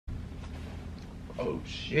Oh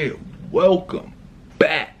shit, welcome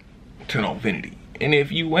back to Novinity. And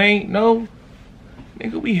if you ain't know,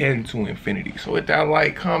 nigga, we heading to infinity. So hit that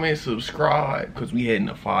like, comment, subscribe, cause we heading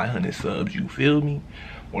to 500 subs, you feel me?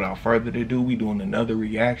 Without further ado, we doing another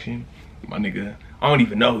reaction. My nigga, I don't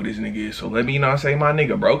even know who this nigga is, so let me not say my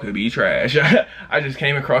nigga, bro, could be trash. I just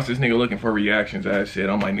came across this nigga looking for reactions. As I said,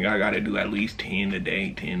 I'm like, nigga, I gotta do at least 10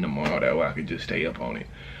 today, 10 tomorrow, that way I could just stay up on it.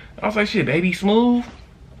 I was like, shit, BabySmoove,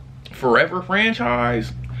 Forever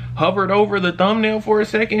franchise, hovered over the thumbnail for a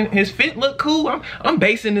second. His fit looked cool. I'm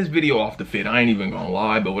basing this video off the fit, I ain't even gonna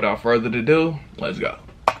lie, but without further ado, let's go.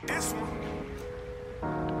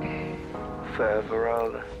 Forever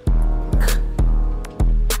rolling.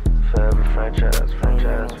 Forever franchise,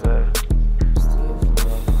 forever.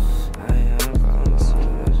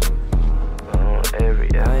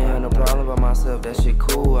 I ain't had no problem by myself, that shit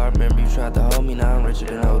cool. I remember you tried to hold me, now I'm richer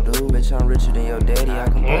than old dude. Bitch, I'm richer than your daddy, I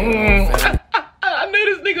can play I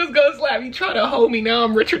knew this nigga was gonna slap. You try to hold me, now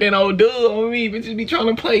I'm richer than old dude on me. Bitches be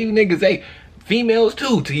trying to play you niggas. Hey, females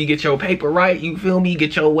too, till you get your paper right, you feel me?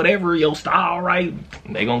 Get your whatever, your style right.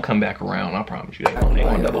 They gonna come back around, I promise you. They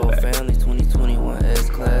gonna double back. Family 2021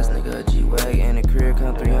 S-Class, nigga, a G-Wag, and a career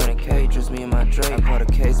come 300K. Just me and my Drake. I caught a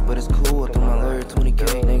case, but it's cool. Through my lawyer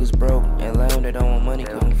 20K. Niggas broke and lame, they don't want money,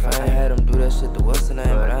 couldn't find. I had them do that shit to what's the name,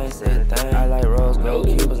 but I ain't said a thing. I like rose gold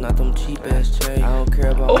Cubans, not them cheap ass chains. I don't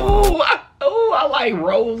care about I like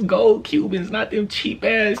rose gold Cubans, not them cheap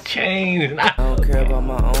ass chains. I don't care about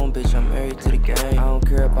my own bitch, I'm married to the game. I don't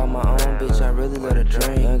care about my own bitch, I really let her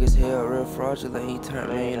drink. Young as hell, real fraudulent, he turned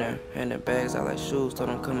millionaire. Handing bags, I like shoes, told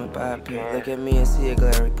him come and buy a pair. Look at me and see a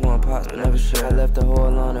glare, pouring pots but never share. I left the whole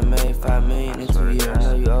alone and made 5 million in 2 years. I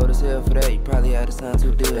know you old as hell for that, you probably had to sign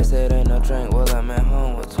 2 deals. They said ain't no drink, well I'm at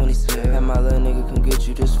home with 26. Had my little nigga come get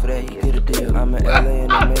you just for that, he get a deal. I'm in LA and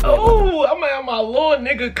they made I'm gonna have my little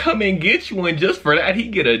nigga come and get you, and just for that he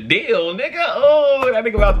get a deal, nigga. Oh, that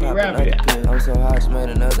nigga about to be rapping. I'm so hot, she made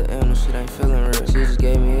another M, no shit ain't feeling real. She just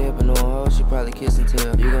gave me head, but no hoe, she probably kiss and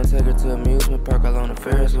tell. You gon' take her to amusement park all on the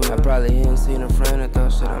Ferris wheel. I probably hadn't seen a friend and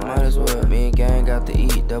thought shit, I might as well. Me and gang got to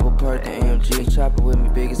eat, double park the AMG. Chopper with me,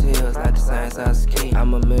 big as hell, it's like the same size as key.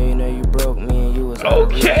 I'm a millionaire, you broke, me and you was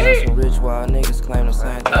okay. Some rich wild niggas claim the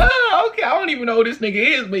same thing. Okay, I don't even know who this nigga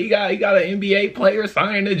is, but he got an NBA player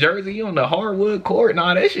signing the jersey on the hardwood court.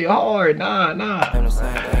 Nah, that shit hard. Nah. I'm the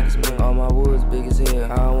same thing as me. All my woods big as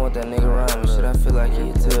hell. I don't want that nigga around me. Shit, I feel like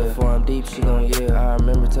he tell. Before I'm deep, she gon' yell. I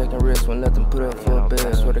remember taking risks when nothing put up for a bill.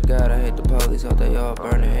 I swear to God, I hate the police. Hope they all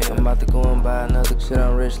burn in hell. I'm about to go and buy another shit.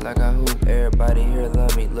 I'm rich like I hoop. Everybody here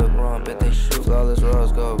love me. Look wrong, bet they shoot. Flawless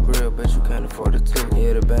rose gold grill, bet you can't afford it too.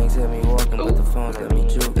 Yeah, the banks had me walking, but the phones let me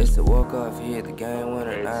juke. It's the walk off. You hit the game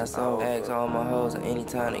winner, 9 sold. Ask all my hoes at any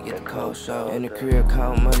time to get the cold show. In the career,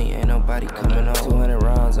 count money, ain't nobody coming on. 200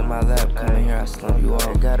 rounds in my lap, coming here, I slump you off.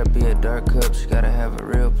 It gotta be a dark cup, she gotta have a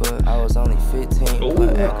real butt. I was only 15,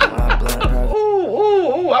 put act on my blunt.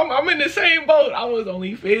 I'm in the same boat. I was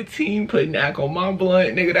only 15, putting act on my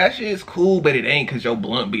blunt. Nigga, that shit's cool, but it ain't, cause your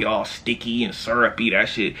blunt be all sticky and syrupy, that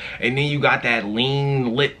shit. And then you got that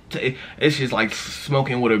lean lip, it's just like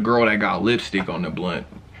smoking with a girl that got lipstick on the blunt.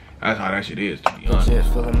 That's how that shit is, to be honest. Jet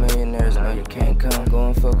full of millionaires, no you can't come. Go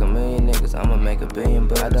and fuck a million niggas, I'ma make $1 billion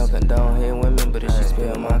bucks. I don't condone hitting women, but it should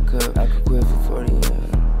spill my cup. I could quit for 40 years.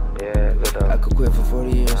 Yeah, I could quit for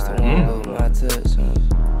 40 years, still won't lose my touch.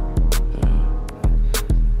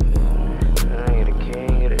 I get a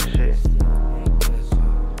king of this shit.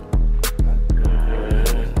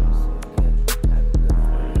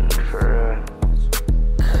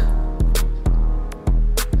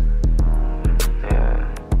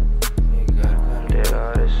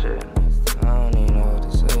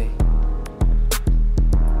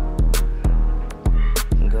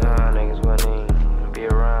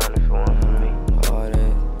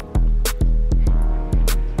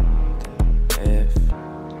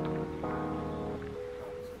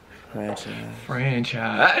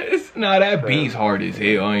 Franchise. Nah, that beat's hard as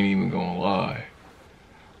hell, I ain't even gonna lie.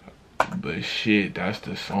 But shit, that's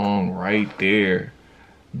the song right there.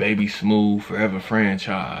 BabySmoove, Forever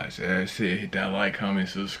franchise. That's it. Hit that like, comment,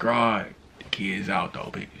 subscribe. The kids out though,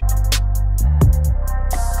 baby.